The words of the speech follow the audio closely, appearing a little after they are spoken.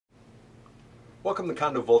Welcome to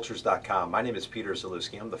CondoVultures.com. My name is Peter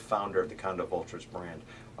Zalewski. I'm the founder of the Condo Vultures brand.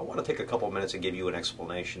 I want to take a couple minutes and give you an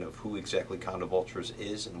explanation of who exactly Condo Vultures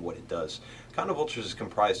is and what it does. Condo Vultures is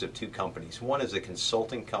comprised of two companies. One is a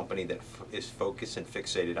consulting company that is focused and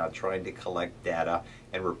fixated on trying to collect data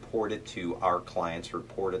and report it to our clients,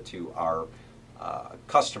 report it to our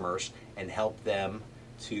customers, and help them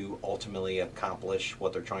to ultimately accomplish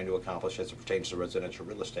what they're trying to accomplish as it pertains to residential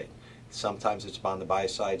real estate. Sometimes it's on the buy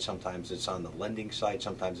side, sometimes it's on the lending side,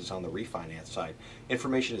 sometimes it's on the refinance side.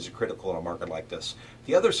 Information is critical in a market like this.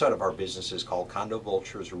 The other side of our business is called Condo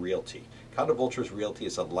Vultures Realty. Condo Vultures Realty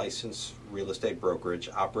is a licensed real estate brokerage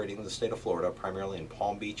operating in the state of Florida, primarily in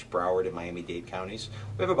Palm Beach, Broward, and Miami-Dade counties.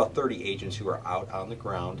 We have about 30 agents who are out on the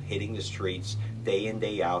ground, hitting the streets, day in,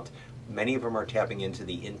 day out. Many of them are tapping into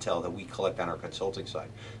the intel that we collect on our consulting side.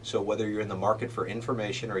 So whether you're in the market for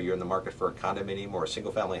information or you're in the market for a condominium or a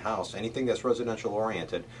single family house, anything that's residential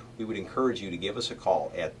oriented, we would encourage you to give us a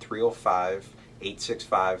call at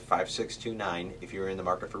 305-865-5629 if you're in the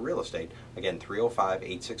market for real estate. Again,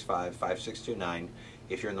 305-865-5629.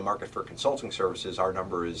 If you're in the market for consulting services, our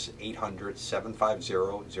number is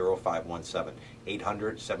 800-750-0517.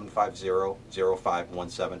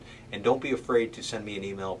 800-750-0517. And don't be afraid to send me an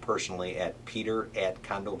email personally at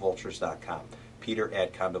peter@condovultures.com.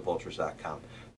 peter@condovultures.com.